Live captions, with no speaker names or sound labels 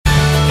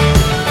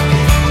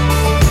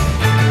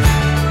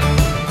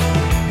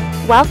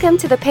Welcome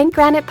to the Pink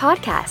Granite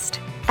Podcast.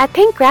 At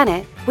Pink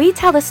Granite, we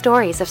tell the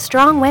stories of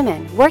strong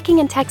women working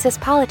in Texas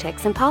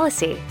politics and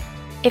policy.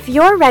 If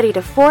you're ready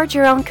to forge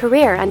your own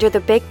career under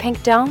the big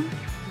pink dome,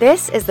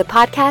 this is the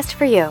podcast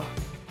for you.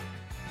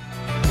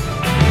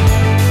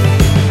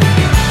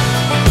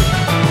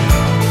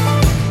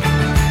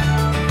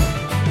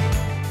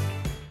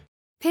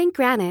 Pink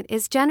Granite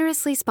is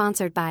generously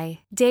sponsored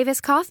by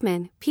Davis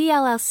Kaufman,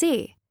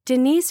 PLLC,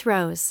 Denise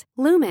Rose,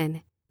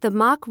 Lumen, the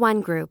Mach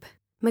 1 Group,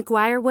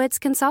 McGuire Woods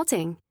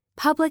Consulting,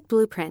 Public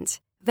Blueprint,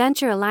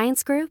 Venture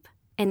Alliance Group,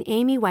 and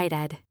Amy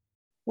Whitehead.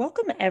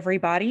 Welcome,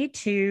 everybody,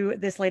 to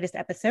this latest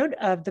episode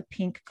of the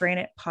Pink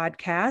Granite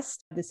Podcast.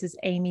 This is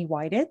Amy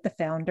Whitehead, the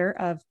founder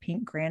of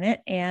Pink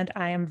Granite, and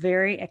I am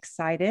very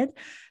excited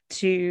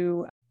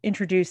to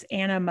introduce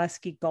Anna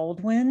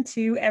Muskey-Goldwyn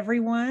to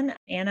everyone.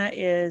 Anna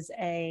is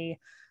a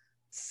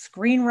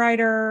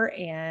screenwriter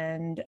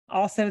and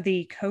also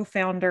the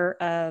co-founder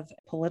of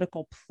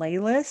Political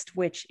Playlist,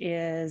 which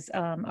is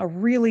a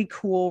really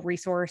cool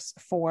resource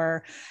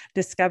for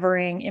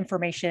discovering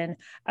information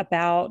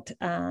about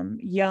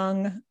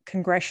young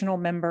congressional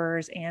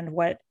members and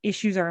what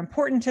issues are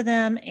important to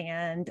them.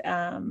 And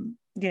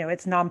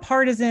it's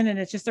nonpartisan, and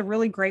it's just a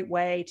really great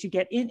way to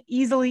get in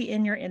easily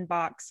in your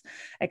inbox,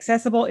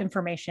 accessible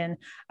information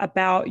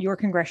about your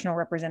congressional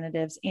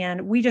representatives.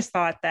 And we just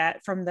thought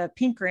that from the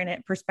Pink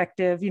Granite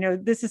perspective,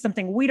 this is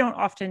something we don't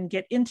often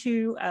get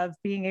into, of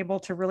being able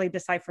to really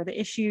decipher the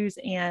issues,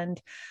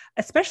 and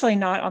especially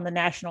not on the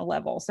national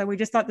level. So we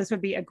just thought this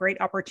would be a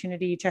great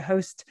opportunity to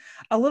host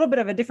a little bit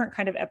of a different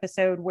kind of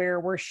episode where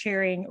we're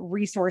sharing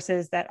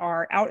resources that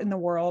are out in the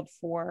world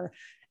for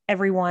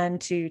everyone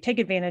to take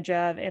advantage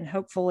of, and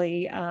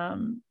hopefully,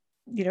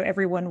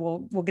 everyone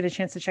will get a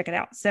chance to check it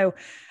out. So,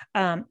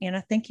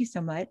 Anna, thank you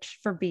so much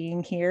for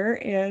being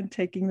here and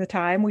taking the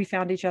time. We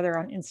found each other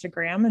on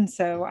Instagram, and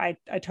so I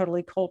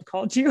totally cold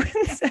called you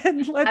and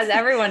said, as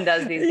everyone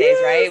does these days,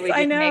 right? We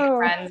just make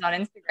friends on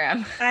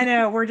Instagram. I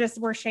know,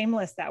 we're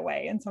shameless that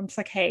way. And so I'm just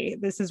like, hey,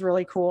 this is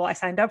really cool. I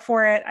signed up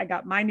for it. I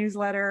got my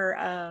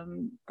newsletter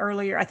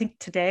earlier, I think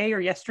today or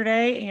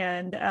yesterday,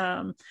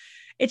 and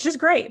it's just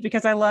great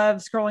because I love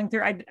scrolling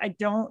through. I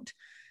don't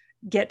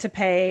get to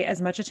pay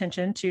as much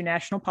attention to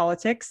national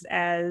politics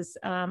as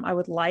I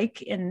would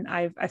like. And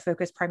I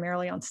focus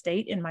primarily on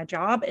state in my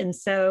job. And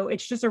so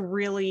it's just a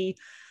really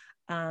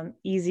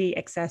easy,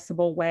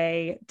 accessible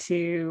way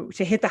to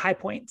hit the high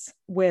points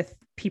with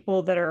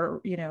people that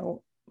are,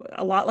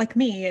 a lot like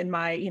me in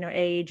my,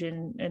 age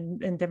and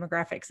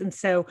demographics. And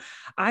so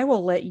I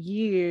will let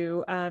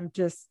you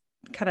just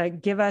kind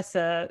of give us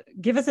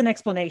an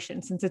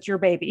explanation, since it's your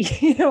baby,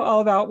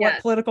 all about what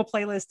Political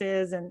Playlist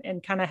is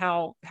and kind of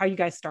how you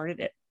guys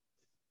started it.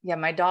 Yeah,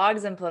 my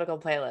dogs and Political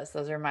Playlist,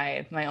 those are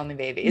my only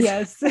babies.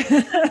 Yes.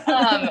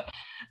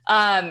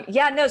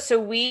 So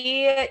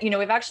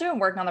we've actually been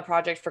working on the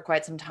project for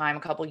quite some time,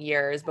 a couple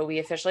years, but we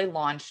officially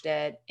launched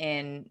it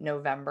in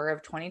November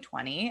of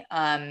 2020,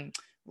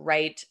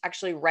 right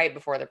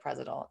before the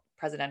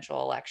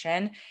presidential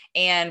election.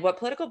 And what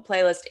Political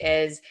Playlist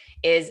is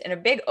in a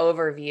big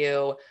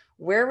overview,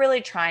 we're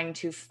really trying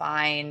to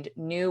find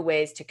new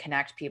ways to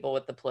connect people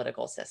with the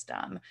political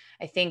system.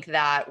 I think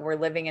that we're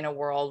living in a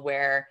world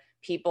where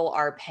people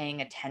are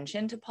paying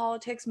attention to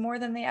politics more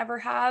than they ever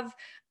have,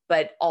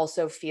 but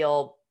also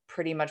feel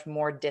pretty much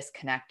more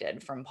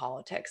disconnected from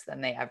politics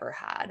than they ever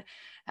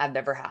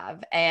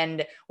have.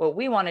 And what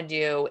we want to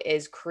do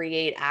is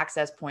create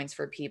access points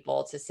for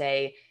people to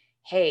say,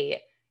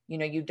 hey,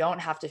 you don't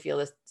have to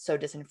feel so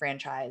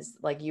disenfranchised.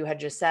 Like you had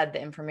just said,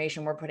 the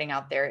information we're putting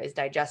out there is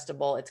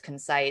digestible, it's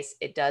concise,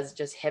 it does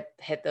just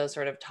hit those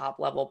sort of top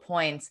level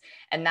points.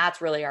 And that's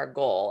really our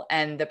goal.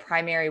 And the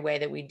primary way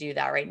that we do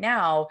that right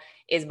now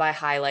is by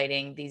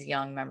highlighting these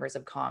young members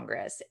of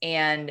Congress.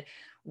 And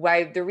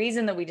the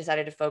reason that we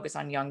decided to focus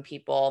on young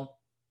people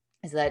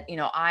is that,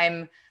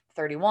 I'm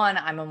 31,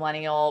 I'm a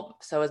millennial,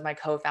 so is my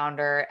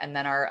co-founder, and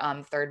then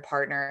our third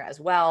partner as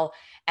well.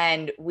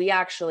 And we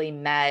actually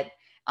met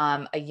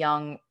a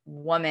young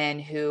woman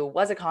who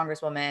was a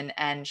congresswoman,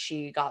 and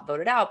she got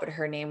voted out, but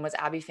her name was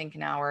Abby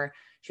Finkenauer.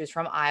 She was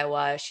from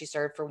Iowa. She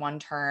served for one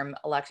term,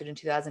 elected in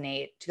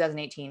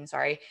 2018.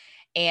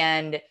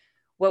 And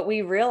what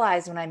we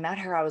realized when I met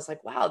her, I was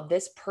like, wow,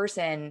 this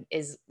person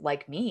is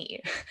like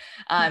me.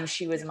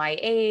 She was my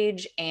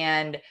age,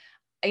 and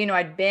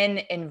I'd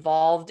been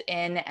involved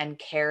in and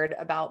cared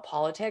about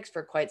politics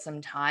for quite some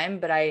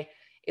time, but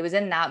it was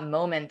in that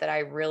moment that I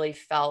really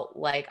felt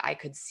like I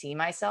could see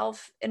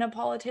myself in a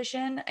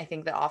politician. I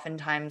think that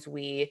oftentimes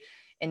we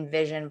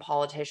envision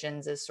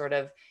politicians as sort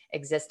of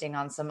existing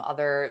on some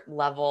other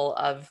level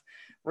of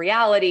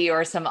reality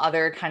or some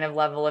other kind of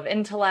level of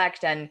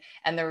intellect, and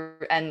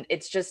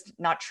it's just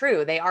not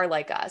true. They are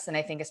like us. And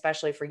I think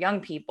especially for young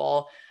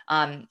people,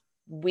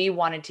 we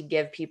wanted to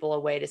give people a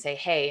way to say,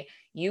 hey,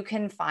 you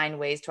can find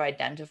ways to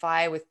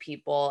identify with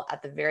people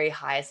at the very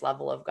highest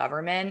level of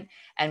government.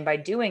 And by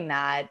doing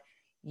that,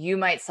 you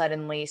might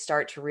suddenly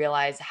start to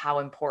realize how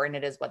important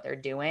it is what they're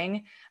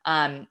doing.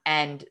 And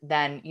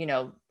then,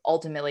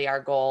 ultimately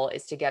our goal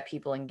is to get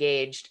people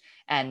engaged.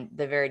 And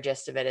the very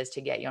gist of it is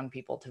to get young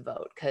people to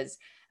vote. Because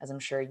as I'm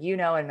sure you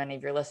know, and many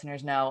of your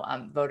listeners know,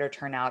 voter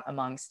turnout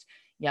amongst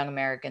young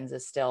Americans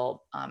is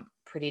still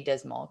pretty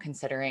dismal,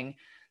 considering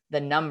the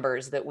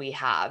numbers that we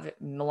have.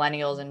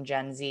 Millennials and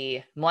Gen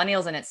Z,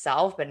 millennials in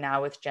itself, but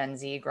now with Gen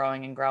Z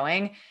growing and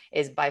growing,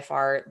 is by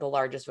far the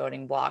largest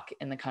voting bloc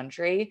in the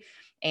country.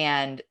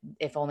 And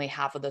if only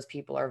half of those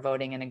people are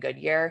voting in a good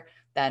year,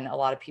 then a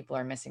lot of people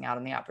are missing out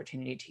on the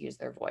opportunity to use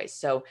their voice.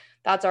 So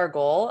that's our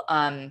goal.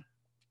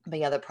 But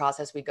yeah, the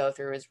process we go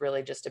through is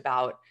really just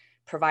about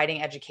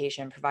providing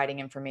education, providing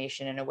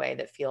information in a way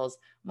that feels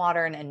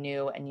modern and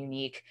new and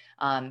unique,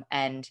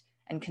 and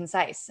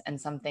concise, and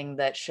something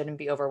that shouldn't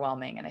be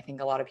overwhelming. And I think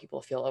a lot of people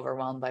feel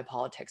overwhelmed by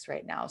politics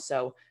right now.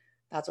 So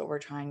that's what we're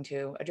trying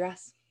to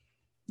address.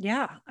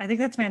 Yeah, I think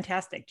that's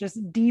fantastic.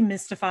 Just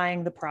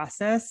demystifying the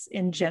process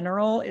in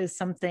general is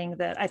something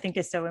that I think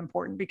is so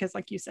important because,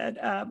 like you said,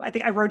 I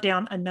think I wrote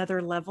down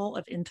another level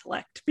of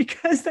intellect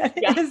because that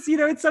is,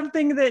 it's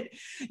something that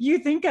you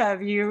think of.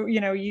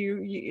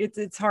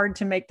 It's hard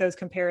to make those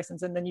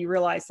comparisons, and then you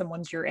realize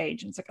someone's your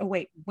age, and it's like, oh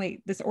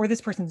wait,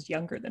 this person's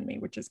younger than me,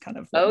 which is kind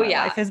of what my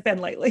life has been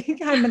lately.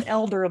 I'm an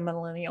elder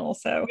millennial,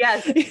 so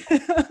yes,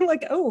 I'm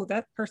like, oh,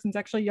 that person's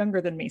actually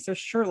younger than me, so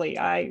surely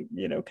I,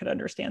 could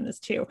understand this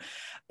too.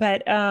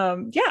 But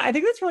yeah, I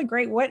think that's really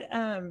great.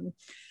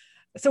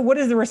 So what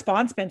has the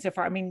response been so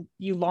far? I mean,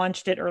 you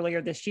launched it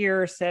earlier this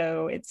year,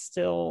 so it's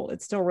still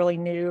really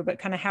new, but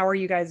kind of how are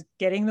you guys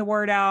getting the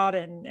word out,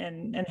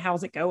 and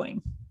how's it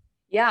going?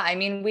 Yeah, I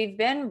mean, we've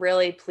been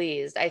really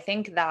pleased. I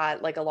think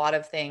that, like a lot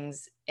of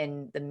things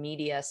in the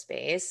media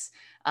space,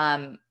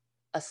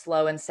 a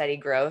slow and steady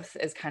growth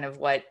is kind of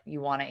what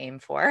you want to aim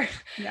for.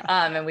 Yeah.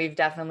 And we've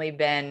definitely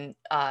been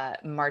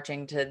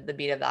marching to the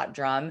beat of that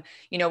drum.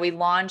 We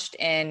launched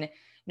in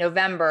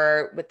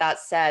November. With that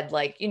said,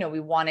 we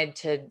wanted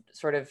to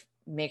sort of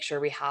make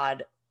sure we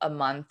had a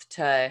month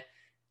to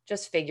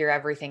just figure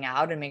everything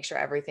out and make sure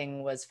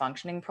everything was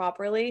functioning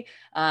properly.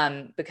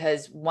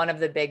 Because one of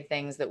the big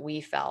things that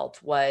we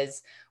felt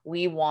was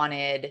we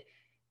wanted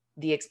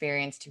the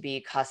experience to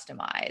be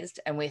customized.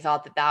 And we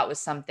thought that that was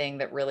something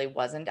that really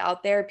wasn't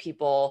out there.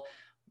 People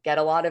get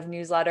a lot of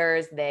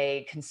newsletters,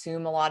 they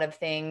consume a lot of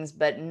things,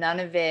 but none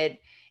of it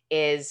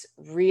is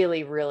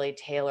really, really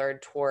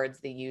tailored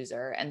towards the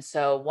user. And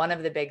so one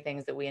of the big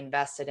things that we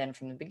invested in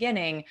from the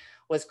beginning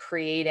was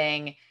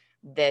creating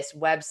this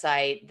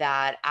website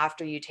that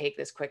after you take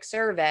this quick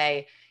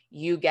survey,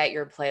 you get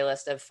your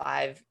playlist of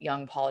 5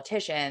 young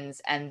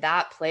politicians, and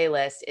that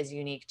playlist is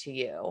unique to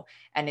you,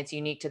 and it's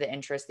unique to the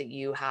interests that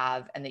you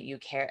have and that you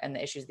care and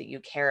the issues that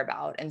you care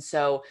about. And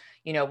so,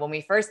 when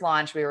we first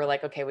launched, we were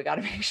like, okay, we got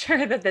to make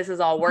sure that this is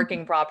all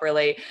working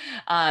properly.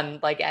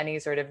 Like any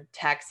sort of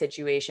tech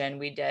situation,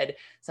 we did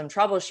some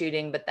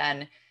troubleshooting, but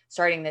then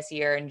starting this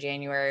year in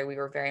January, we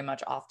were very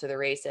much off to the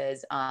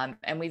races.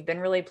 And we've been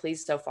really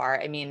pleased so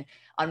far. I mean,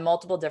 on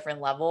multiple different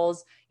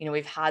levels,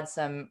 we've had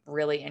some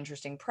really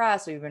interesting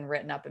press. We've been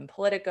written up in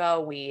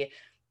Politico. We,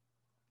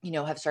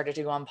 have started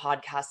to go on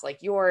podcasts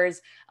like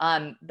yours.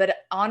 But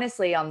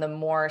honestly, on the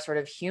more sort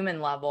of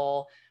human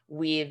level,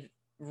 we've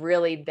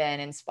really been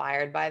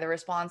inspired by the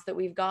response that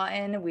we've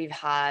gotten. We've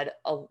had,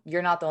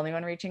 you're not the only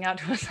one reaching out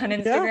to us on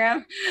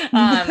Instagram.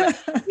 Yeah.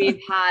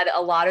 We've had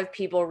a lot of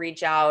people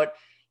reach out,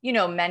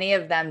 many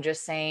of them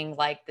just saying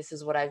like, this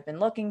is what I've been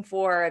looking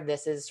for.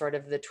 This is sort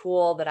of the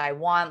tool that I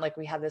want. Like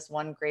we had this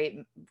one great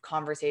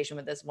conversation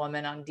with this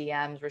woman on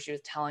DMs where she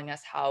was telling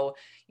us how,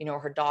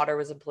 her daughter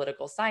was a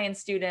political science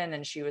student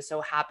and she was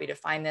so happy to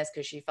find this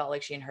because she felt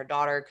like she and her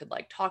daughter could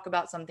like talk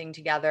about something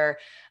together.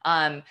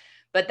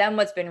 But then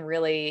what's been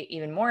really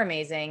even more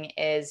amazing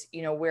is,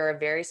 we're a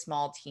very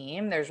small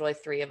team. There's really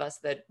 3 of us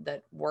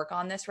that work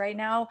on this right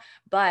now,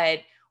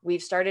 but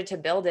we've started to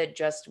build it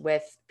just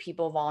with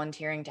people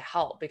volunteering to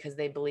help because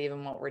they believe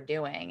in what we're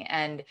doing.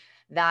 And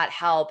that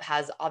help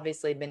has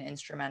obviously been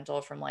instrumental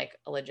from like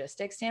a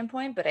logistics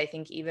standpoint, but I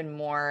think even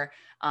more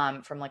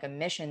from like a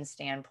mission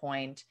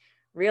standpoint,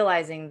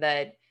 realizing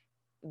that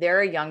there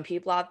are young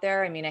people out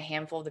there. I mean, a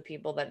handful of the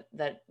people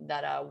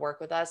that work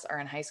with us are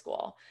in high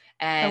school.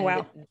 And Oh,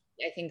 wow.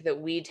 I think that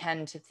we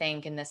tend to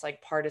think in this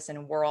like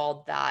partisan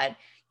world that,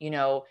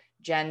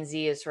 Gen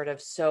Z is sort of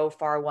so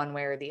far one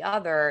way or the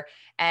other.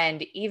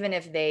 And even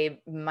if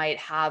they might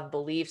have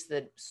beliefs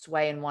that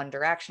sway in one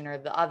direction or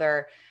the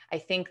other, I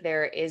think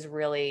there is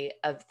really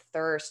a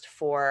thirst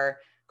for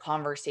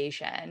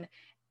conversation,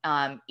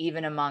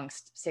 even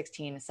amongst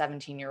 16,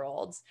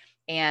 17-year-olds.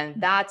 And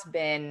that's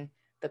been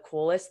the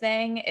coolest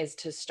thing, is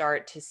to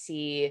start to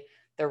see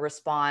the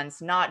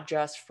response, not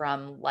just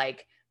from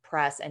like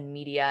press and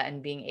media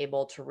and being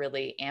able to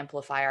really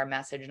amplify our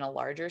message in a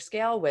larger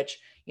scale, which,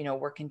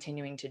 we're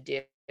continuing to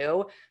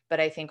do. But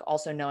I think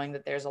also knowing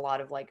that there's a lot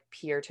of like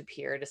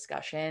peer-to-peer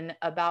discussion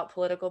about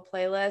political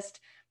playlist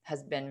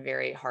has been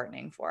very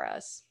heartening for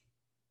us.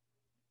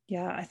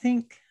 Yeah, I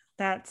think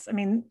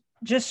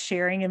just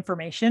sharing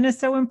information is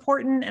so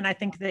important. And I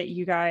think that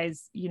you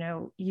guys,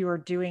 you are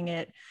doing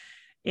it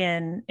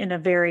in a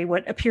very,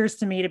 what appears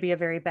to me to be a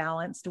very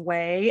balanced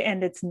way.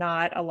 And it's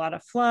not a lot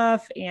of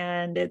fluff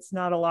and it's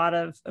not a lot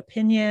of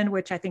opinion,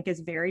 which I think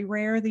is very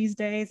rare these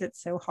days.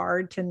 It's so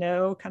hard to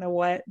know kind of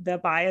what the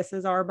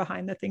biases are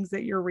behind the things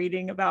that you're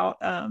reading about,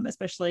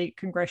 especially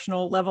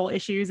congressional level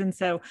issues. And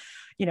so,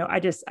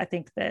 I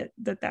think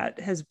that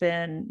has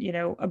been,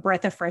 a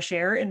breath of fresh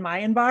air in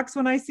my inbox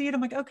when I see it.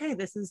 I'm like, okay,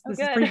 this is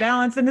pretty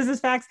balanced and this is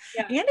facts.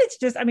 Yeah. And it's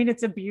just,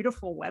 it's a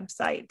beautiful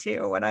website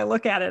too. When I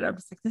look at it, I'm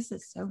just like, this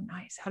is so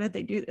nice. How did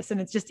they do this? And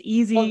it's just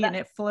easy and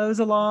it flows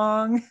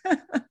along.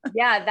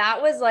 Yeah,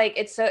 that was like,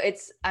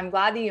 I'm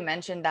glad that you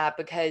mentioned that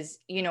because,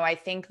 I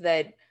think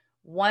that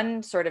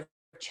one sort of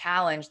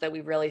challenge that we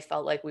really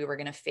felt like we were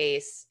going to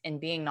face in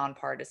being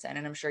nonpartisan,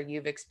 and I'm sure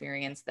you've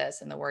experienced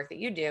this in the work that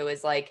you do,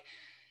 is like,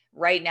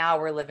 right now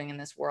we're living in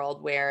this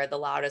world where the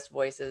loudest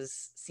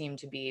voices seem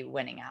to be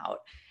winning out.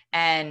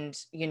 And,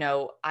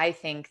 I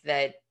think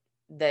that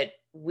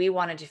we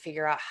wanted to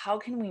figure out how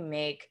can we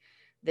make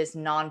this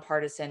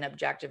nonpartisan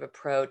objective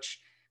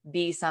approach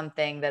be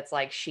something that's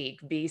like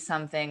chic, be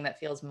something that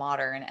feels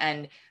modern.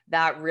 And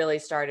that really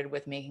started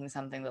with making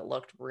something that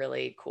looked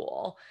really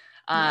cool.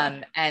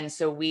 And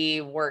so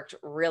we worked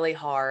really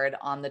hard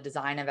on the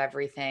design of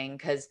everything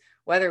because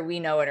whether we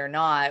know it or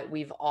not,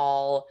 we've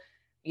all,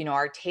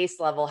 our taste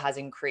level has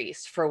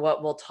increased for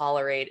what we'll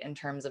tolerate in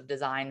terms of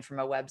design from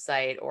a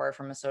website or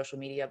from a social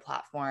media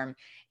platform.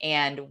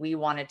 And we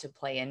wanted to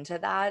play into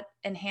that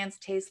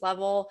enhanced taste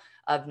level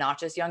of not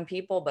just young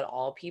people, but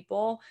all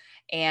people.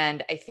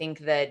 And I think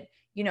that,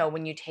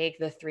 when you take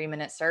the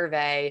 3-minute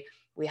survey,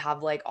 we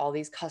have like all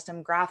these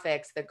custom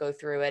graphics that go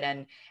through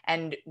it.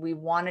 And we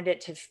wanted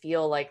it to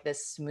feel like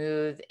this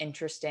smooth,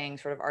 interesting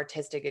sort of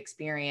artistic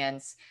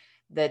experience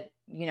that,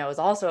 is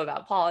also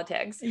about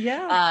politics.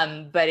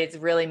 Yeah. But it's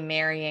really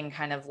marrying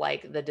kind of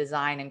like the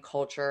design and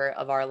culture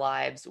of our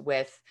lives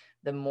with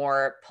the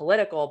more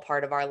political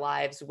part of our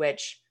lives,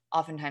 which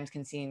oftentimes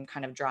can seem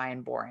kind of dry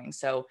and boring.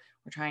 So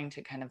we're trying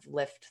to kind of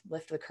lift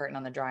the curtain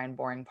on the dry and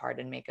boring part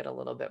and make it a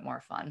little bit more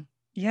fun.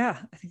 Yeah,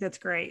 I think that's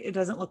great. It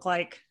doesn't look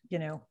like,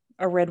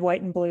 a red,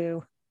 white, and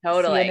blue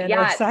totally CNN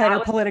website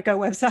or Politico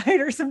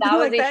website or something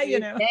like that.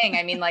 Thing.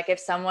 I mean, like if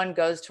someone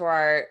goes to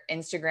our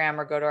Instagram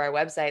or go to our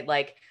website,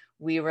 like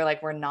we were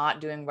like, we're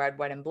not doing red,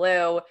 white, and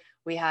blue.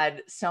 We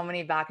had so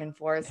many back and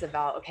forths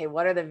about, okay,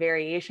 what are the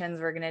variations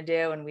we're going to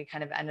do? And we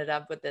kind of ended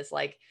up with this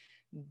like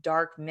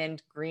dark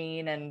mint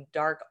green and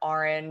dark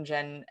orange.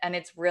 And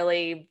it's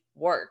really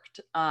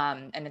worked.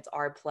 And it's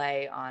our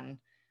play on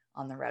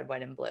the red,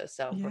 white, and blue.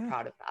 So we're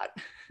proud of that.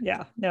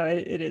 Yeah, no,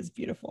 it is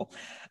beautiful.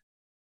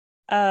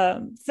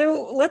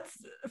 So let's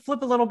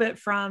flip a little bit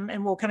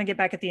and we'll kind of get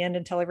back at the end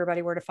and tell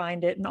everybody where to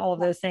find it and all of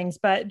those things.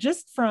 But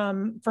just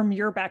from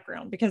your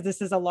background, because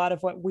this is a lot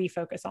of what we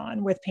focus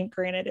on with Pink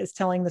Granite, is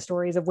telling the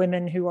stories of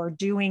women who are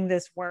doing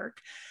this work.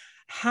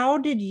 How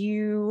did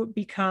you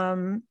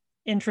become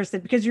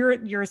interested, because you're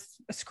a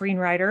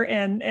screenwriter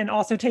and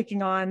also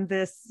taking on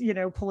this,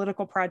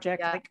 political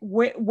project? Like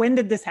when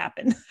did this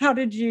happen? How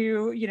did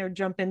you,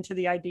 jump into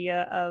the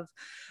idea of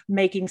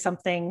making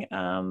something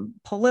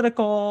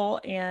political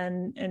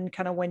and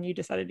kind of when you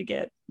decided to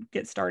get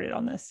started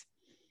on this?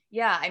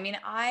 Yeah. I mean,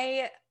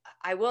 I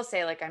will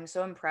say, like, I'm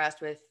so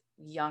impressed with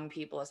young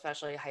people,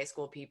 especially high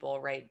school age people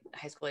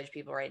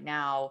right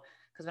now.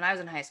 Because when I was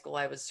in high school,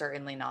 I was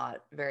certainly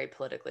not very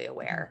politically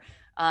aware.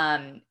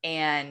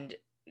 And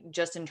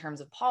just in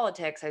terms of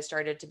politics, I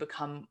started to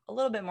become a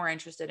little bit more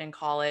interested in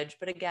college,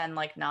 but again,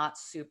 like not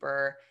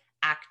super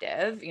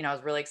active. I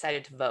was really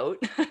excited to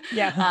vote.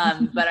 Yeah.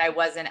 But I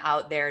wasn't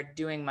out there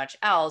doing much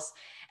else.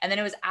 And then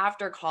it was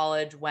after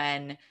college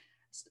when,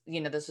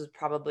 this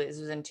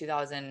was in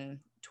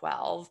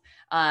 2012,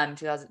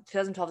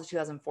 2012 to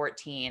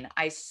 2014,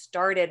 I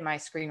started my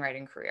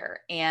screenwriting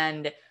career.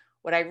 And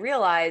what I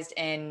realized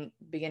in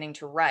beginning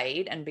to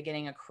write and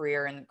beginning a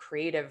career in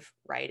creative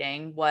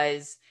writing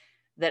was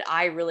that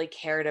I really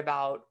cared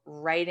about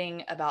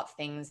writing about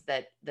things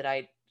that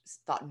I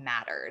thought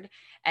mattered.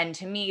 And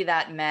to me,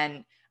 that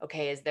meant,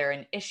 okay, is there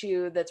an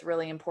issue that's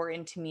really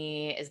important to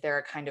me? Is there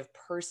a kind of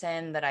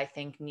person that I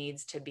think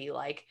needs to be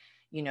like,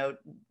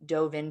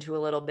 dove into a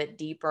little bit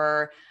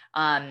deeper?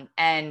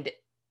 And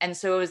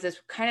so it was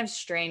this kind of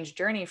strange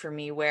journey for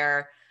me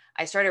where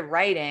I started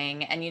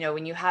writing. And,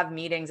 when you have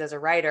meetings as a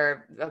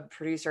writer, a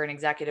producer and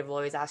executive will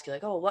always ask you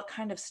like, oh, what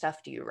kind of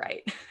stuff do you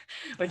write?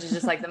 Which is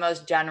just like the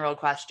most general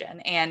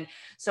question. And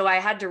so I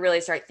had to really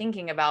start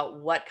thinking about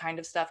what kind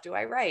of stuff do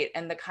I write?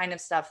 And the kind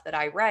of stuff that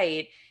I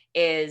write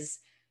is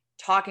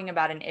talking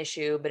about an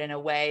issue, but in a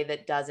way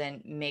that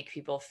doesn't make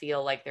people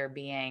feel like they're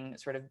being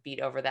sort of beat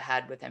over the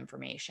head with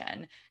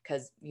information.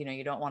 Because,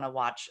 you don't want to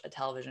watch a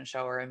television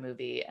show or a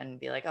movie and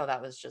be like, oh,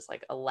 that was just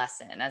like a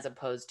lesson, as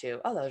opposed to,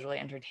 oh, that was really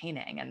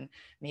entertaining. And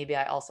maybe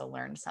I also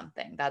learned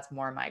something. That's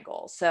more my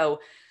goal. So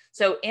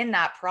in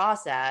that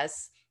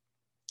process,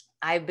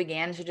 I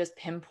began to just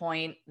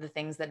pinpoint the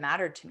things that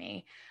mattered to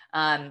me.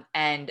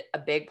 And a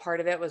big part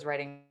of it was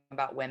writing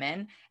about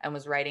women and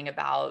was writing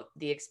about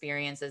the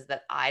experiences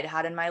that I'd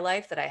had in my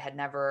life that I had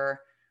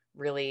never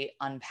really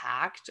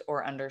unpacked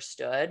or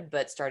understood,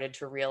 but started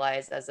to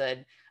realize as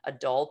an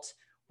adult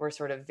were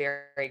sort of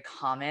very, very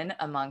common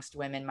amongst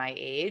women my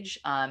age.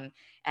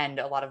 And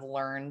a lot of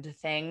learned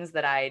things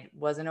that I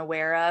wasn't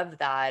aware of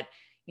that,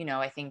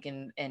 I think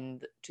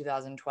in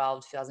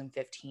 2012,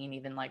 2015,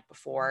 even like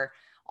before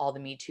all the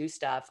Me Too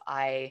stuff,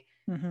 I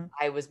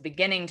was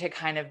beginning to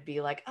kind of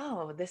be like,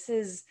 oh, this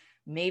is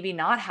maybe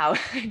not how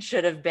it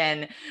should have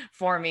been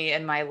for me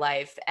in my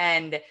life.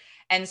 And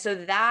so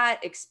that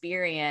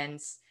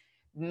experience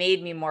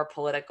made me more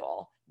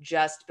political,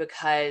 just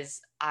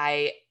because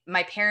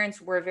my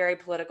parents were very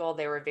political.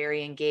 They were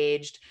very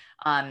engaged.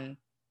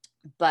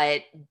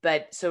 But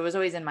so it was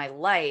always in my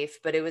life,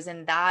 but it was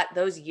in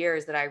those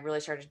years that I really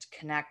started to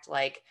connect,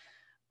 like,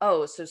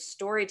 oh, so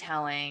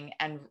storytelling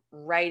and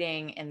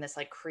writing in this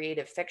like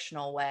creative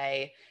fictional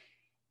way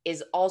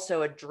is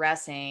also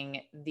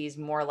addressing these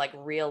more like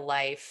real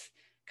life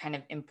kind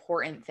of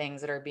important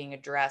things that are being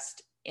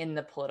addressed in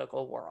the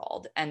political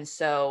world. And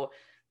so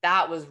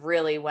that was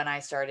really when I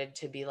started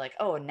to be like,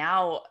 oh,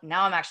 now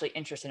I'm actually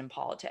interested in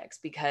politics,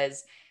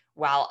 because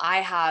while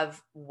I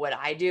have what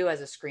I do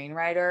as a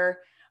screenwriter,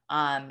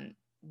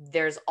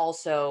 there's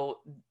also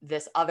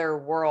this other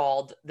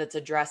world that's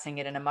addressing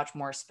it in a much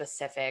more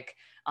specific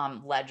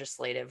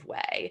legislative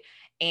way.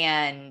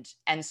 And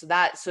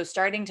so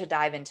starting to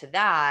dive into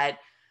that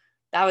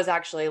was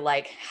actually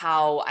like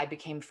how I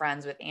became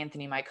friends with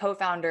Anthony, my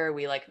co-founder.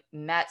 We like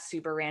met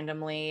super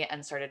randomly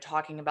and started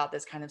talking about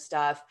this kind of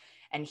stuff.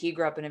 And he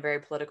grew up in a very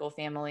political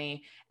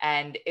family.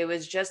 And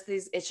it's just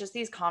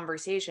these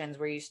conversations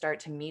where you start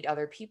to meet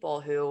other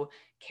people who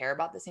care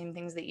about the same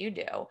things that you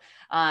do.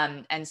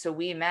 And so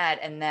we met,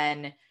 and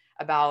then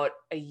about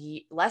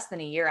less than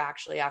a year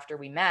actually after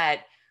we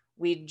met,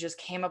 we just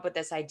came up with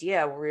this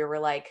idea where we were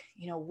like,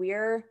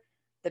 we're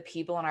the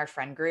people in our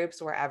friend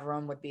groups where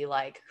everyone would be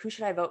like, who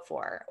should I vote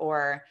for?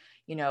 Or,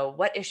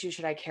 what issue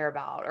should I care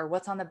about? Or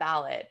what's on the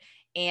ballot?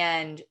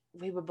 And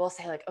we would both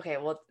say like, okay,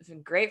 well, it's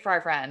great for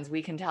our friends.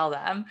 We can tell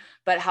them,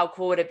 but how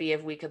cool would it be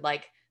if we could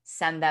like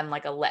send them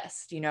like a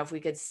list, if we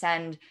could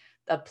send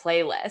a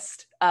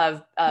playlist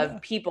of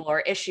people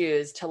or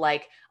issues to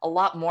like a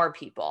lot more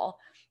people.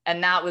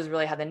 And that was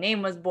really how the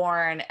name was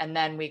born. And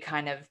then we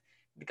kind of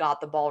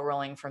got the ball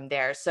rolling from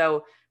there.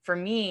 So for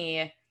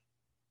me,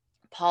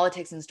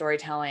 politics and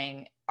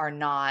storytelling are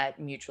not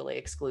mutually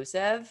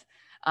exclusive.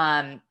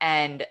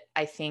 And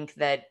I think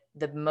that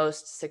the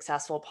most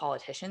successful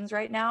politicians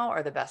right now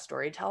are the best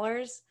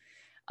storytellers.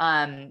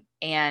 And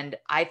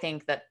I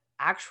think that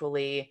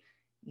actually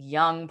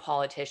young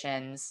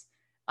politicians,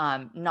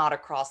 not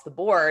across the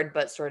board,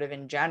 but sort of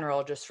in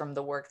general, just from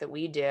the work that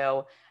we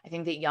do, I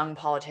think that young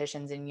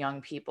politicians and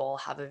young people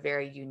have a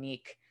very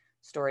unique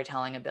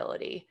storytelling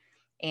ability.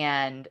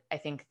 And I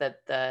think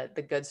that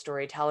the good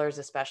storytellers,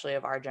 especially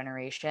of our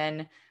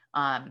generation,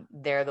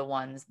 they're the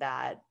ones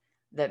that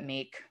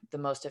make the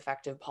most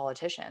effective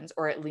politicians,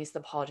 or at least the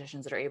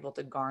politicians that are able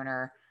to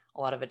garner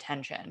a lot of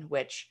attention,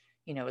 which,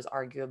 is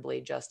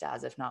arguably just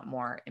as, if not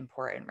more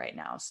important right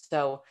now.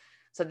 So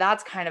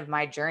that's kind of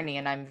my journey.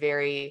 And I'm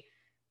very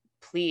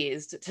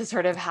pleased to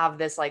sort of have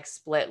this like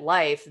split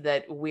life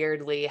that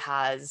weirdly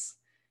has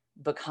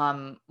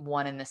become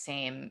one and the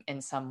same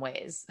in some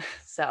ways.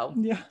 So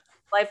yeah.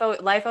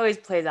 Life always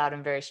plays out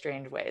in very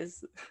strange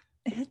ways.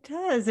 It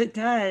does.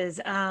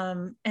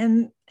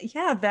 And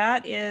yeah,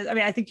 that is,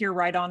 I think you're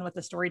right on with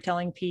the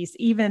storytelling piece,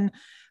 even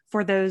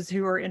for those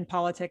who are in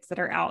politics that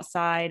are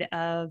outside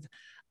of,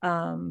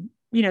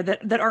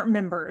 that aren't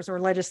members or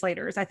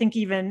legislators. I think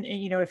even,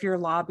 if you're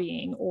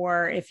lobbying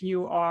or if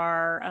you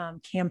are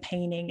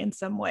campaigning in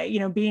some way,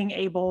 being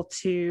able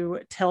to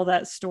tell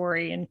that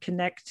story and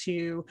connect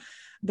to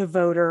the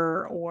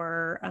voter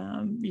or,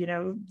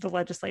 the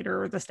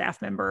legislator or the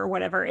staff member or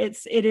whatever, it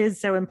is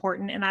so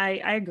important. And I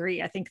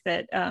agree. I think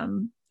that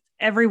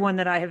everyone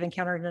that I have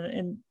encountered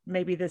in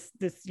maybe this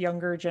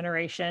younger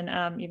generation,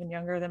 even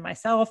younger than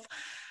myself,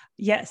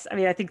 yes.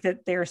 I think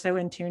that they're so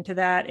in tune to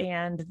that,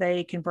 and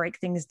they can break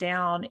things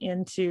down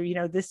into,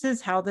 this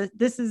is how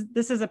this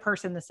is a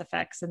person this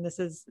affects, and this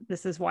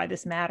is why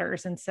this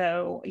matters. And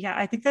so, yeah,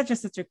 I think that's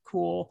just such a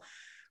cool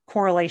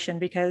correlation,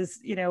 because,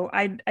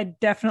 I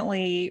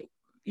definitely,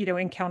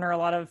 encounter a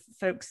lot of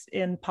folks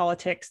in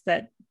politics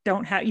that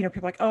don't have,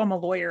 people like, oh, I'm a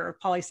lawyer or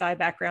poli-sci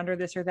background or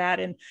this or that.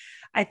 And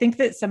I think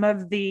that some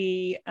of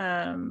the,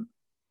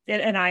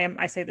 and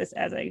I say this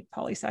as a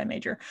poli-sci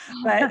major,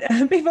 but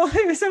people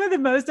who, some of the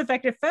most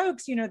effective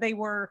folks,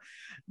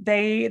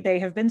 they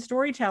have been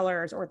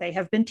storytellers, or they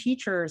have been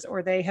teachers,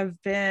 or they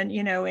have been,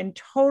 in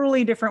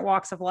totally different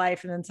walks of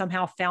life, and then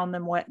somehow found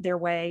their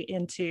way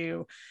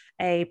into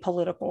a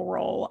political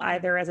role,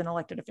 either as an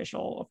elected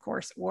official, of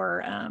course,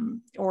 or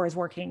as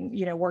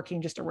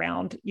working just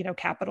around,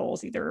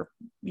 capitals, either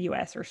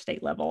US or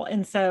state level.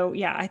 And so,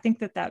 yeah, I think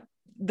that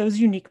those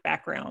unique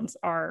backgrounds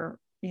are,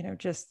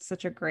 just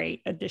such a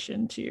great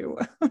addition to,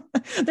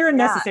 they're a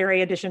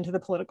necessary addition to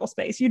the political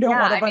space. You don't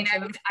want a bunch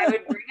of... I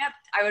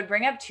would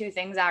bring up two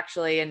things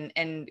actually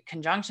in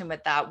conjunction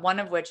with that. One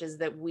of which is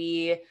that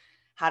we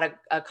had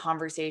a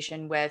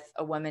conversation with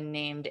a woman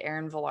named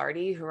Erin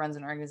Velarde, who runs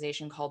an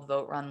organization called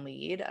Vote Run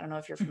Lead. I don't know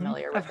if you're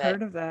familiar with it. I've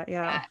heard of that.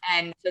 Yeah.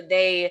 And so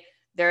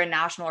they're a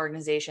national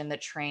organization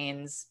that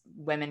trains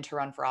women to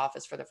run for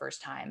office for the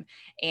first time.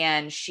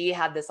 And she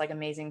had this like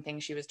amazing thing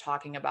she was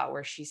talking about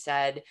where she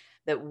said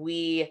that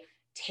we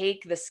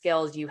take the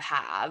skills you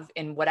have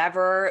in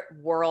whatever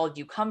world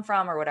you come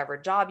from or whatever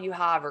job you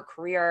have or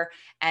career,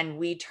 and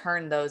we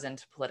turn those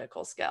into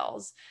political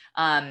skills.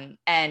 And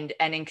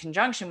in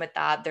conjunction with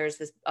that, there's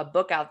a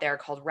book out there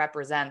called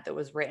Represent that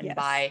was written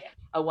by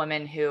a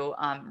woman who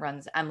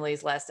runs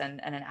Emily's List and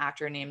an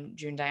actor named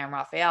June Diane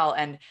Raphael,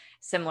 and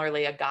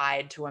similarly a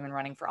guide to women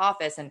running for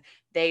office. And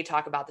they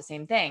talk about the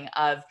same thing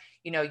of,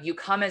 you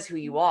come as who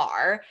you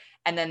are,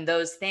 and then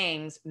those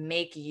things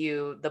make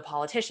you the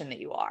politician that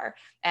you are.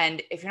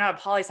 And if you're not a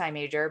poli-sci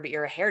major, but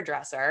you're a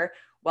hairdresser,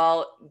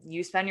 well,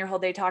 you spend your whole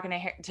day talking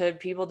to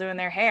people doing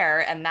their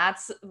hair. And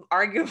that's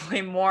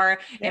arguably more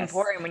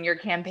important when you're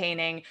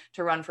campaigning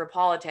to run for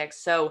politics.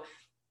 So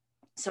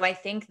I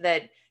think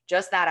that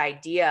just that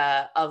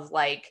idea of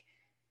like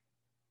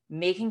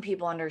making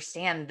people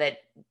understand that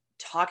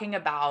talking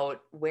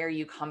about where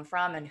you come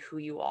from and who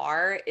you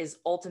are is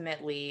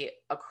ultimately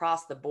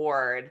across the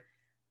board.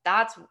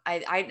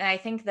 I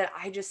think that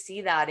I just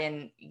see that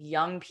in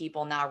young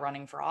people now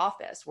running for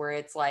office, where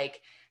it's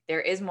like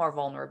there is more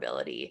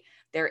vulnerability.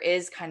 There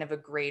is kind of a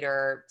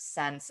greater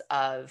sense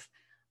of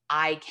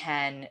I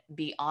can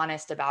be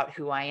honest about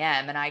who I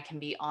am, and I can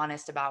be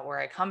honest about where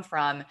I come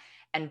from.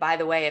 And by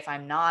the way, if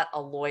I'm not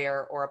a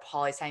lawyer or a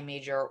poli-sci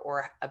major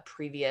or a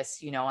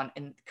previous,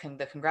 in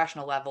the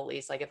congressional level, at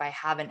least, like if I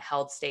haven't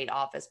held state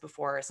office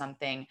before or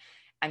something,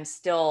 I'm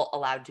still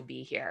allowed to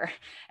be here,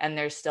 and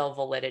there's still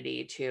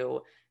validity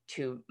to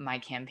my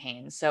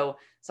campaign. So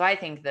I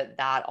think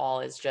that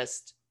all is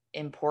just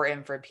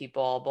important for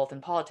people, both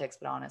in politics,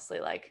 but honestly,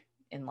 like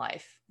in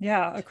life.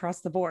 Yeah,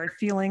 across the board,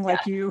 feeling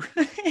like you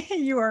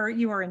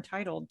are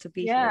entitled to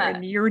be here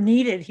and you're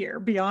needed here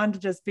beyond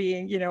just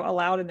being,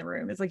 allowed in the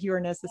room. It's like you are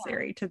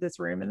necessary to this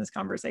room and this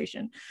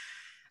conversation.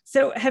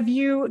 So have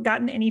you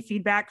gotten any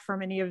feedback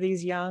from any of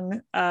these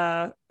young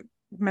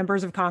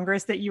members of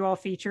Congress that you all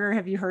feature?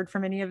 Have you heard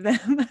from any of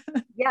them?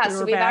 Yeah,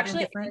 so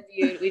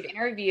we've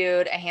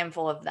interviewed a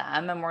handful of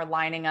them, and we're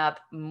lining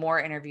up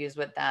more interviews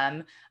with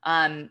them.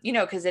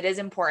 Because it is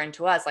important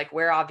to us. Like,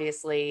 we're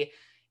obviously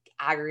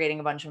aggregating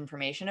a bunch of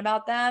information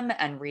about them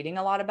and reading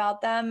a lot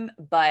about them,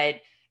 but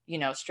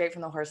straight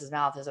from the horse's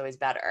mouth is always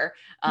better.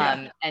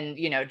 And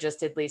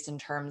just at least in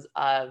terms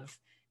of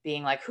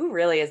being like, who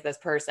really is this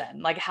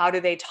person? Like, how do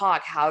they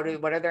talk?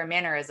 What are their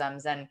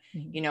mannerisms? And,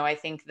 I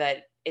think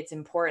that it's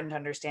important to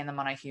understand them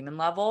on a human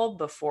level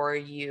before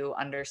you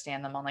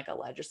understand them on like a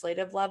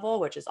legislative level,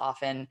 which is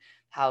often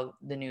how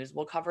the news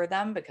will cover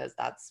them because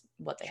that's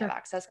what they have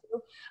access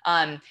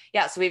to.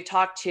 So we've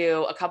talked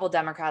to a couple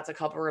Democrats, a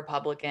couple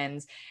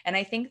Republicans, and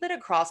I think that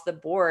across the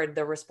board,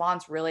 the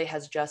response really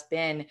has just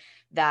been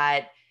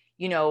that,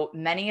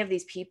 many of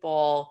these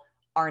people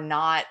are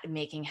not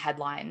making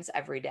headlines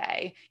every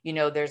day.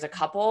 There's a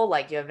couple,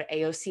 like you have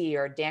AOC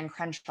or Dan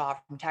Crenshaw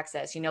from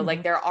Texas,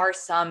 like there are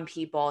some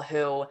people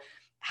who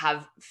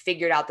have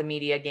figured out the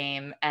media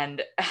game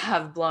and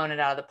have blown it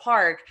out of the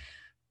park.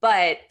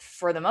 But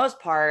for the most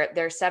part,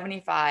 there's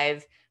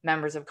 75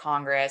 members of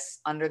Congress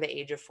under the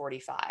age of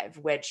 45,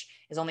 which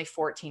is only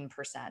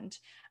 14%.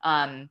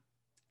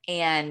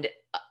 And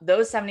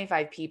those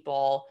 75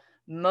 people,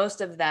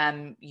 most of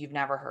them you've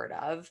never heard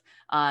of.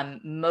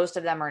 Most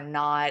of them are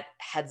not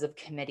heads of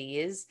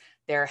committees.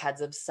 They're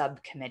heads of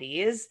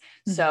subcommittees.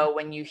 Mm-hmm. So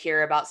when you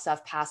hear about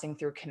stuff passing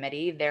through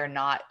committee, they're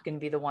not going to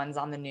be the ones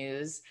on the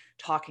news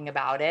talking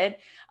about it.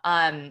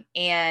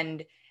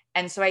 And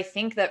so I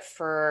think that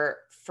for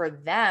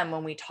them,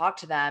 when we talk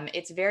to them,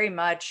 it's very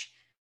much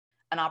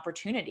an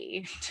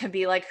opportunity to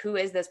be like, who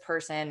is this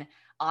person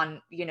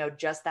on,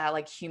 just that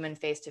like human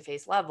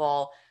face-to-face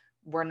level.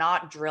 We're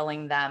not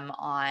drilling them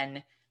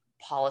on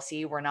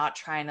policy. We're not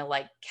trying to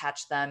like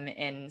catch them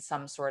in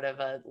some sort of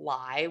a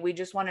lie. We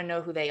just want to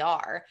know who they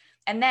are.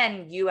 And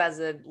then you as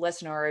a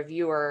listener or a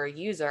viewer or a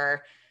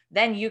user,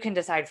 then you can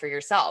decide for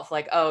yourself,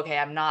 like, oh, okay,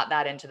 I'm not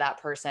that into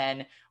that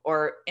person.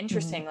 Or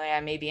interestingly, I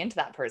may be into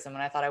that person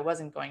when I thought I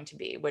wasn't going to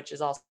be, which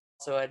is also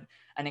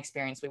an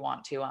experience we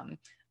want to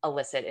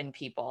elicit in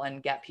people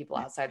and get people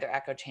outside their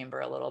echo chamber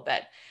a little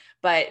bit.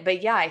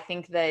 But yeah, I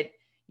think that,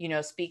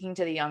 speaking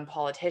to the young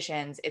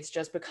politicians, it's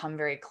just become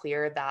very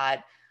clear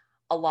that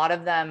a lot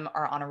of them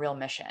are on a real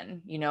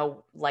mission.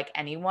 Like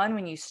anyone,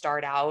 when you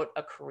start out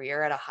a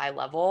career at a high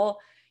level,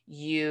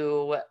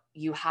 you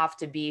have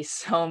to be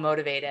so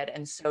motivated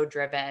and so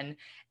driven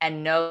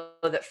and know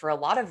that for a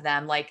lot of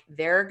them, like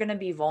they're going to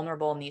be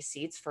vulnerable in these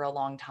seats for a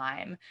long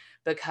time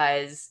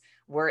because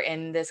we're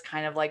in this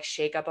kind of like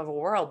shakeup of a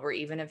world where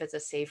even if it's a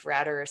safe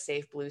red or a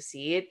safe blue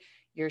seat,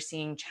 you're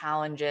seeing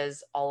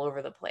challenges all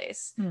over the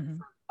place. Mm-hmm.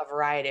 A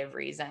variety of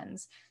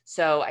reasons.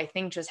 So I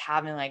think just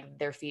having like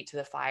their feet to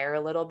the fire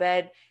a little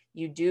bit,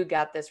 you do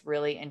get this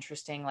really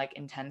interesting like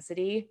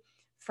intensity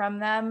from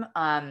them.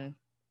 And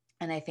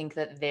I think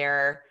that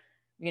they're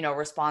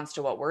response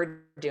to what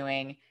we're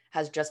doing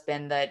has just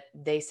been that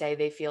they say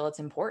they feel it's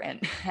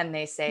important and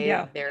they say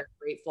Yeah. they're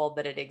grateful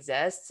that it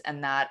exists.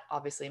 And that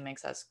obviously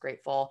makes us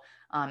grateful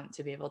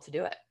to be able to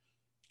do it.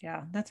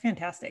 Yeah, that's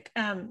fantastic.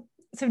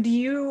 So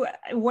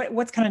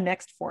what's kind of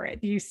next for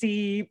it? Do you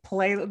see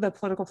the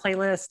political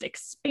playlist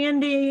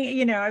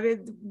expanding? I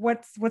mean,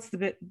 what's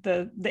the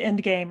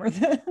end game or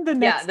the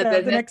next the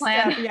business next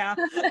plan. step?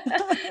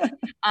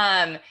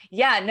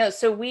 Yeah. No.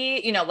 So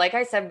we, like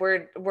I said,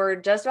 we're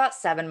just about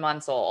 7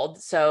 months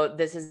old. So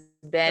this has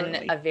been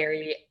Early. a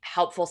very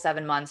helpful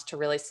 7 months to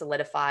really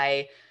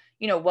solidify,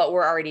 what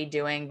we're already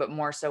doing, but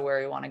more so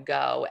where we want to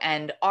go.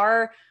 And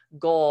our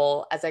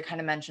goal, as I kind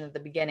of mentioned at the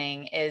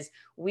beginning, is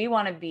we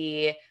want to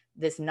be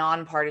this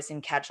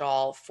nonpartisan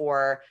catch-all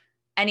for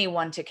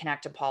anyone to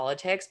connect to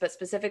politics, but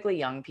specifically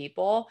young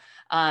people.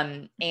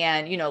 And,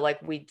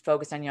 like we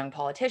focus on young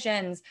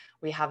politicians.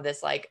 We have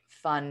this like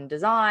fun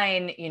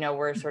design,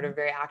 we're sort of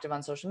very active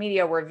on social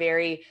media.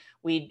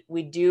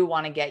 We do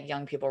want to get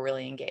young people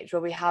really engaged,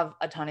 but we have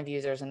a ton of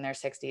users in their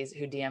 60s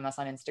who DM us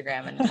on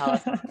Instagram and tell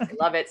us they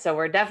love it. So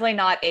we're definitely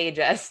not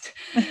ageist.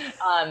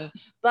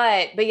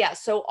 But yeah,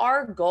 so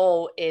our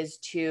goal is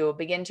to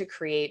begin to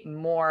create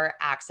more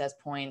access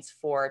points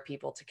for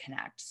people to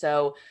connect.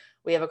 So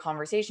we have a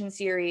conversation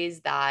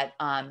series that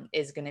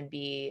is going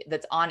to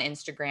that's on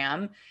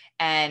Instagram.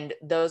 And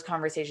those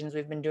conversations,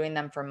 we've been doing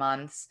them for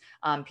months.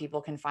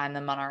 People can find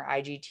them on our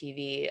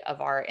IGTV of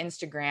our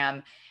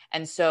Instagram.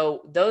 And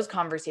so those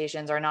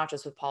conversations are not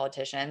just with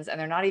politicians, and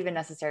they're not even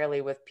necessarily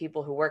with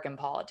people who work in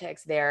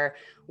politics.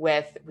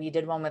 We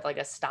did one with like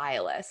a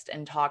stylist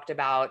and talked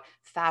about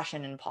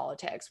fashion in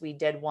politics. We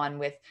did one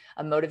with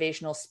a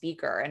motivational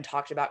speaker and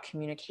talked about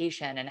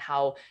communication and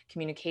how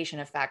communication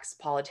affects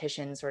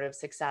politicians' sort of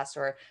success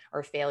or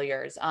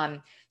failures.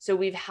 So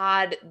we've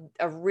had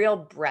a real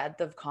breadth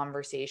of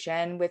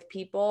conversation with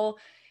people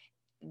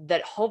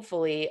that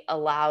hopefully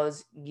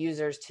allows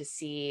users to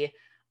see,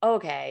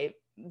 okay,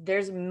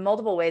 there's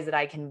multiple ways that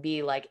I can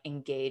be like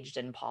engaged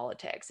in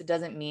politics. It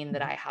doesn't mean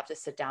that I have to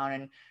sit down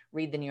and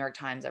read the New York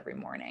Times every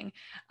morning.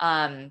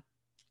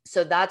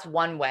 So that's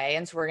one way.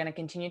 And so we're going to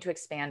continue to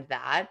expand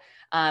that.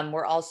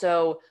 We're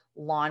also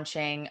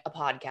launching a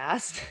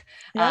podcast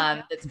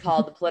that's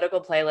called the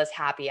Political Playlist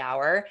Happy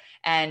Hour.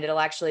 And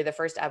the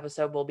first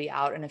episode will be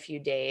out in a few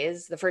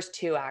days. The first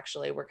two,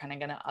 actually, we're kind of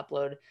going to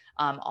upload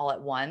all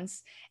at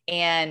once.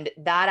 And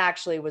that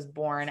actually was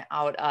born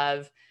out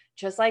of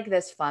just like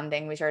this fun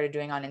thing we started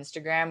doing on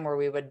Instagram where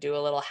we would do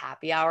a little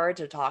happy hour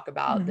to talk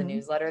about the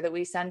newsletter that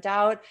we sent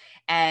out.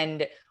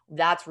 And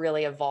that's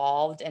really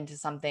evolved into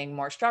something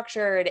more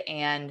structured.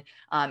 And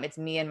it's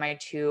me and my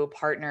two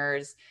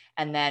partners.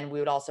 And then we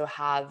would also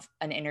have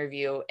an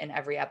interview in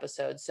every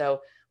episode.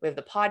 So we have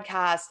the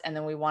podcast, and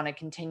then we want to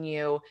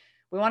continue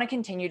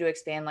to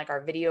expand like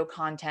our video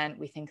content.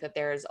 We think that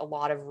there's a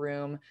lot of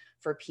room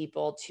for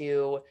people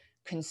to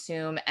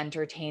consume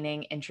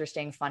entertaining,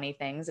 interesting, funny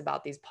things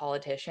about these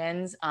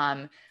politicians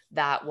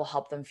that will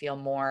help them feel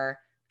more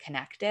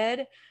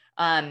connected.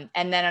 And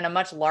then on a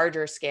much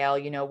larger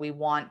scale, we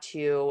want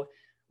to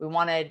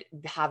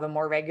have a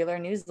more regular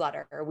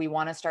newsletter. We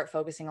want to start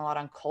focusing a lot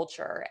on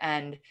culture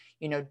and,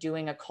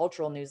 doing a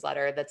cultural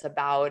newsletter that's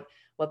about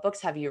what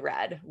books have you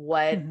read?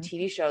 What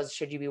TV shows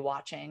should you be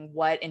watching?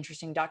 What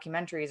interesting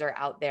documentaries are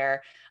out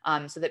there?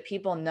 So that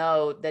people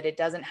know that it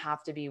doesn't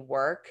have to be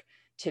work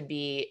to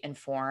be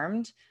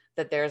informed,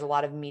 that there's a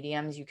lot of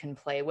mediums you can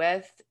play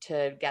with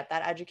to get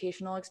that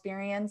educational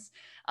experience.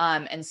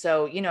 And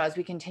so, as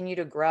we continue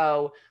to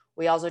grow,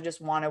 we also just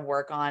want to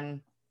work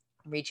on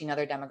reaching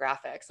other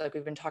demographics. Like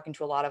we've been talking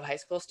to a lot of high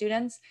school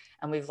students,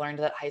 and we've learned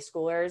that high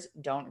schoolers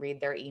don't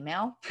read their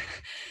email.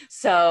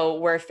 So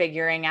we're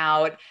figuring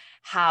out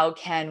how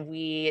can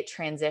we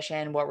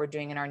transition what we're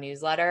doing in our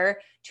newsletter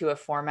to a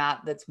format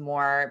that's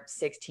more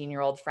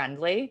 16-year-old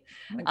friendly.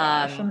 Oh my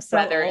gosh, I'm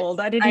so old.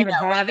 I didn't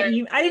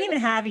even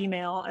have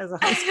email as a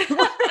high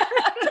schooler.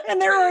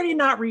 And they're already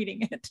not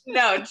reading it.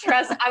 No,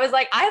 trust. I was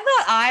like, I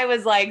thought I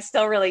was like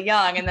still really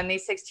young. And then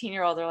these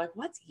 16-year-olds are like,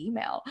 what's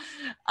email?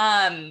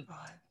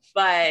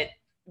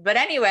 But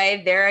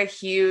anyway, they're a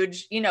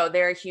huge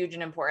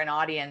and important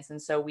audience.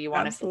 And so we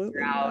want to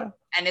figure out,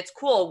 and it's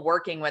cool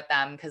working with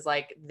them because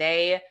like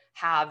they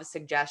have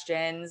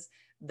suggestions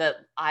that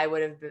I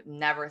would have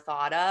never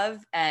thought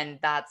of. And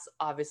that's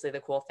obviously the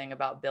cool thing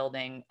about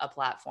building a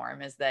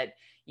platform is that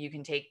you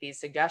can take these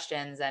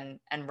suggestions and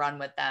run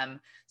with them.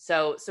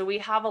 So we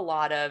have a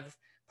lot of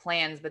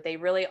plans, but they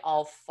really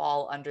all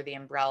fall under the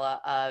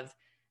umbrella of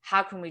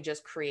how can we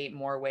just create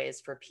more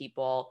ways for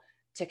people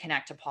to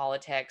connect to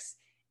politics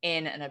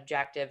in an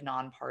objective,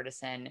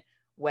 nonpartisan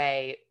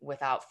way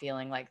without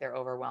feeling like they're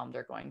overwhelmed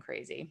or going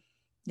crazy.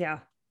 Yeah,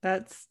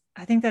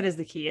 I think that is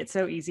the key. It's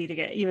so easy to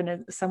get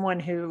even someone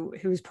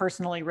who's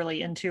personally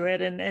really into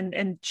it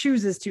and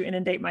chooses to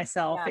inundate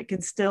myself. Yeah. It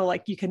can still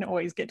like, you can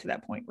always get to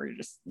that point where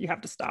you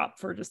have to stop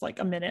for just like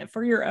a minute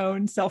for your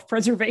own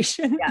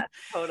self-preservation. Yeah,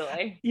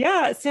 totally.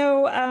 Yeah.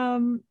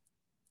 So,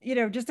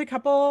 just a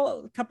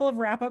couple of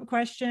wrap up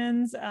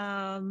questions.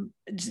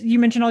 You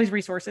mentioned all these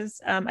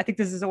resources. I think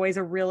this is always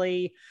a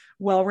really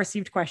well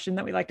received question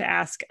that we like to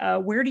ask.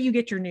 Where do you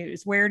get your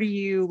news? Where do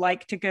you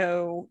like to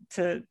go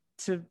to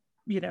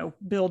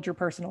build your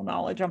personal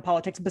knowledge on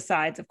politics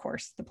besides, of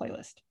course, the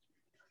playlist?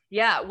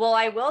 Yeah, well,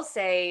 I will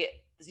say,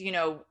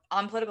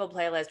 on Political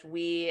Playlist,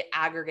 we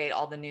aggregate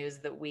all the news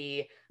that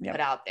we put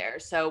out there.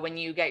 So when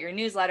you get your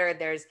newsletter,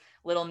 there's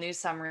little news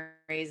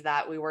summaries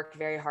that we work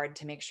very hard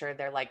to make sure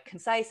they're like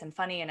concise and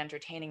funny and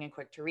entertaining and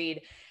quick to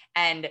read.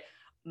 And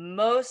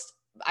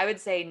I would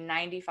say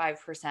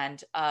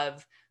 95%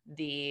 of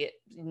the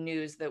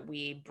news that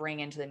we bring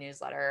into the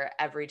newsletter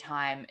every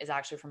time is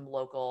actually from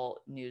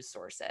local news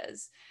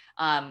sources,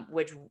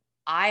 which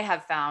I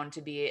have found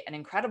to be an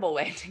incredible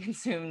way to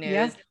consume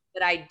news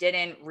that I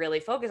didn't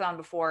really focus on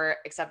before,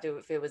 except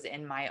if it was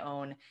in my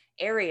own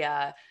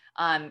area.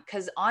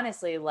 Because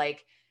honestly,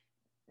 like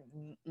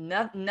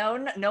no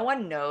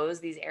one knows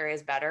these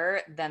areas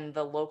better than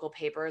the local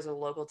papers or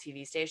local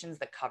TV stations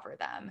that cover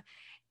them.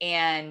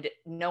 And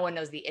no one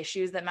knows the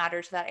issues that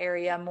matter to that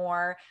area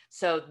more.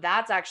 So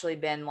that's actually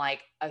been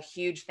like a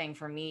huge thing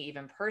for me,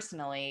 even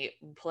personally,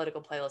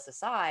 Political Playlist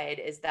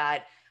aside, is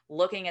that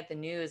looking at the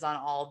news on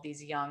all of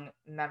these young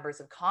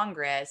members of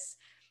Congress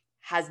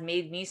has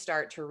made me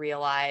start to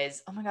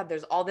realize, oh my God,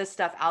 there's all this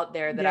stuff out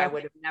there that I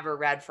would have never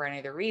read for any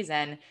other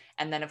reason.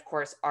 And then of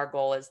course, our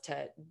goal is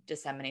to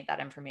disseminate that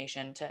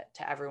information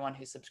to everyone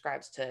who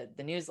subscribes to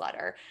the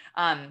newsletter.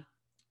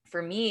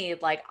 For me,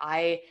 like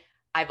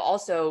I've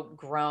also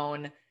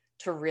grown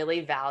to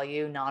really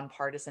value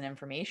nonpartisan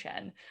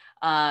information.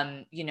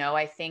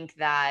 I think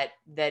that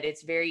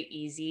it's very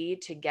easy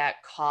to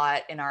get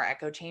caught in our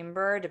echo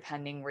chamber,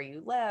 depending where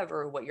you live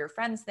or what your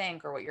friends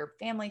think or what your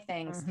family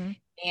thinks. Mm-hmm.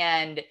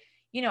 And,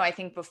 I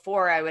think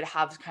before I would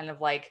have kind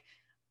of like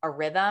a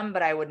rhythm,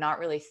 but I would not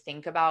really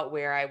think about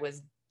where I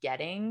was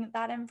getting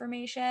that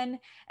information.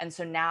 And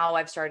so now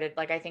I've started,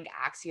 like, I think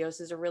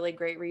Axios is a really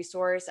great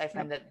resource. I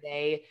find that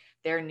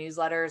their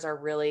newsletters are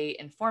really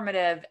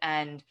informative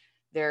and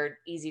they're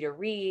easy to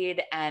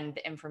read, and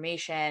the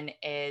information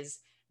is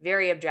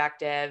very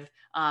objective,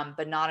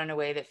 but not in a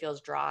way that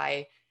feels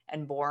dry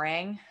and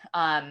boring.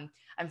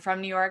 I'm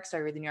from New York, so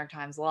I read the New York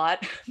Times a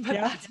lot, but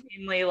that's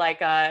mainly like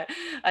a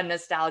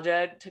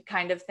nostalgia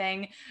kind of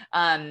thing.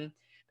 And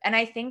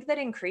I think that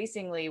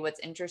increasingly what's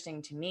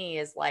interesting to me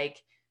is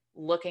like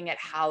looking at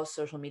how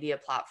social media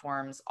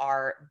platforms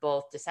are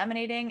both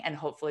disseminating and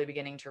hopefully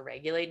beginning to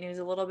regulate news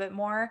a little bit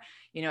more.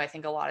 I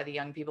think a lot of the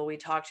young people we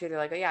talk to, they're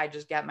like, oh yeah, I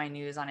just get my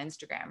news on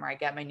Instagram or I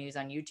get my news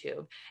on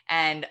YouTube.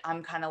 And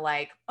I'm kind of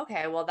like,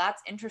 okay, well,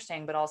 that's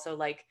interesting, but also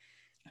like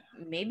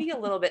maybe a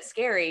little bit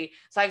scary.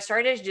 So I've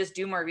started to just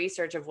do more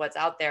research of what's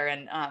out there.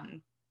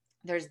 And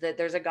there's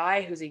a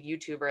guy who's a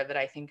YouTuber that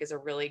I think is a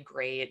really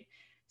great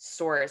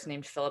source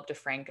named Philip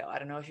DeFranco. I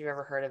don't know if you've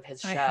ever heard of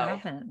his show. I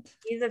haven't.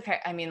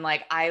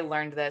 I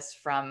learned this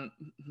from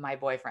my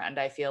boyfriend.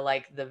 I feel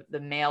like the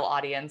male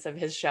audience of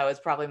his show is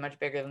probably much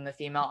bigger than the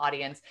female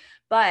audience,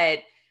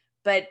 but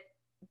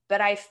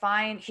I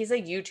find he's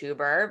a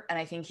YouTuber and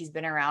I think he's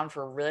been around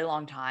for a really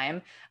long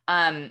time.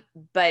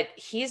 But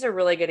he's a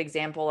really good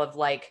example of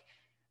like,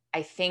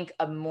 I think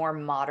a more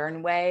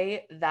modern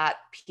way that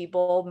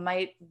people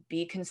might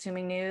be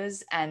consuming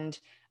news and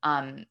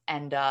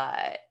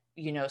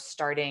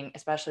starting,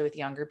 especially with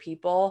younger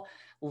people,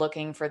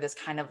 looking for this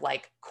kind of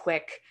like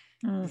quick,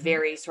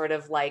 very sort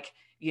of like,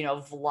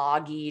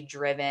 vloggy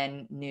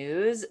driven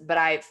news.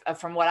 But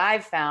from what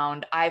I've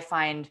found, I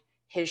find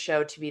his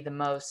show to be the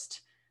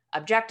most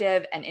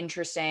objective and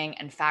interesting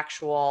and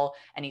factual,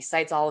 and he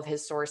cites all of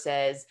his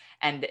sources,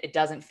 and it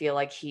doesn't feel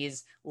like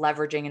he's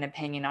leveraging an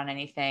opinion on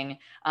anything.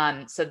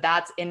 So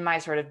that's in my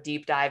sort of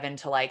deep dive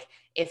into like,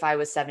 if I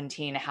was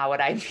 17, how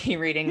would I be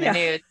reading the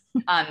news?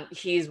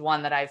 He's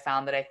one that I've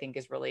found that I think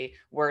is really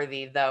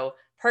worthy, though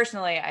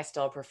personally, I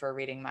still prefer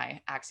reading my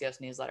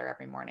Axios newsletter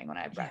every morning when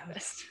I have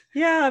breakfast.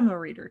 Yeah, I'm a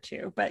reader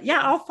too. But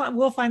yeah,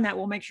 we'll find that.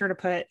 We'll make sure to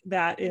put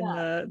that in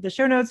the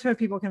show notes so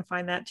people can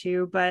find that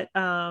too. But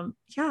Anna,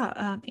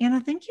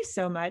 thank you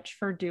so much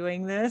for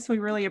doing this. We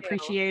really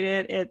appreciate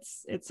it.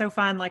 It's so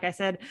fun. Like I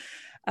said,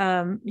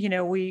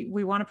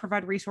 we want to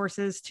provide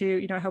resources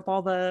to, I hope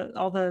all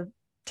the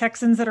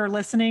Texans that are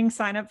listening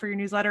sign up for your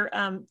newsletter.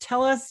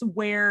 Tell us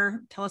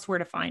where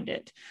to find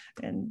it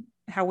and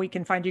how we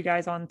can find you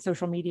guys on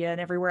social media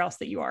and everywhere else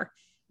that you are.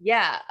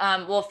 Yeah.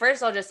 Well,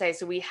 first I'll just say,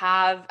 so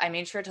I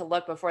made sure to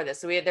look before this.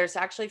 So there's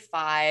actually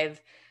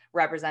five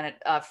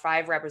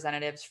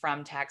representatives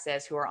from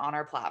Texas who are on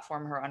our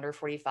platform who are under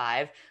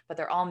 45, but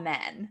they're all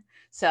men.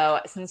 So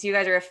since you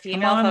guys are a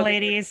female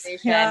ladies,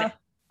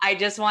 I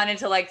just wanted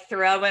to like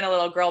throw in a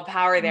little girl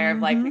power there of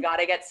like, we got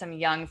to get some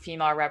young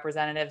female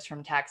representatives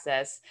from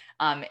Texas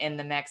in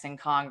the mix in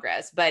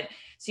Congress. But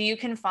so you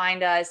can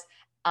find us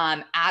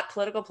at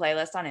Political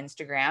Playlist on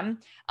Instagram.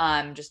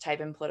 Just type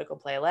in Political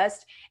Playlist,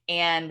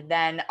 and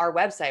then our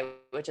website,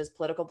 which is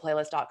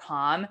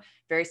politicalplaylist.com.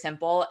 Very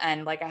simple.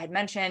 And like I had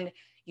mentioned,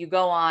 you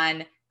go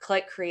on,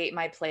 click create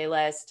my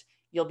playlist.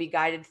 You'll be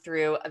guided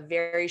through a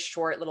very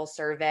short little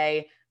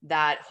survey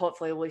that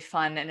hopefully will be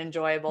fun and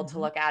enjoyable to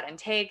look at and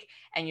take.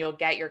 And you'll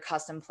get your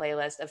custom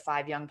playlist of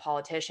 5 young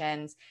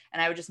politicians.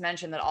 And I would just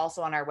mention that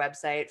also on our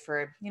website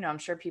for, I'm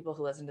sure people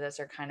who listen to this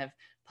are kind of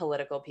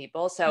political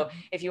people. So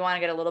if you want to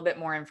get a little bit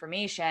more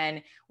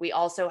information, we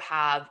also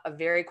have a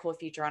very cool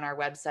feature on our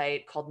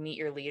website called Meet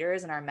Your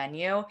Leaders in our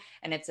menu.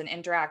 And it's an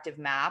interactive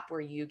map where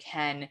you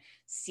can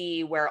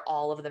see where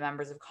all of the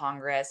members of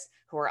Congress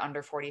who are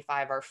under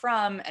 45 are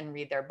from and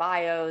read their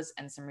bios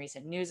and some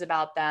recent news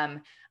about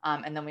them.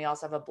 And then we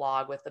also have a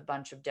blog with a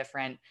bunch of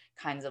different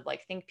kinds of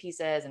like think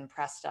pieces and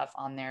press stuff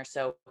on there.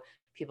 So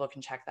people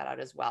can check that out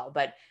as well.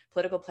 But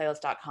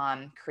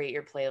politicalplaylist.com, create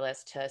your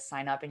playlist to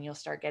sign up and you'll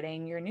start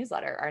getting your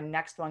newsletter. Our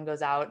next one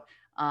goes out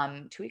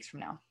 2 weeks from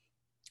now.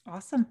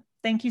 Awesome.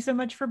 Thank you so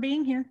much for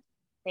being here.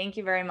 Thank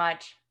you very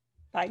much.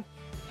 Bye.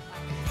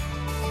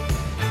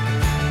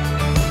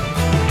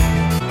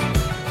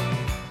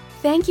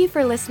 Thank you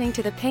for listening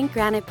to the Pink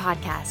Granite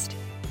Podcast.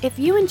 If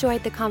you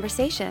enjoyed the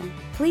conversation,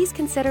 please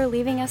consider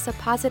leaving us a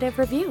positive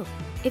review.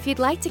 If you'd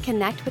like to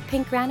connect with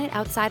Pink Granite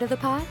outside of the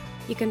pod,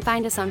 you can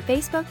find us on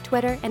Facebook,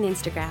 Twitter, and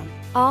Instagram,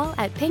 all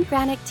at Pink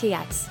Granite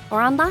TX,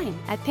 or online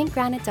at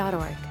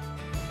pinkgranite.org.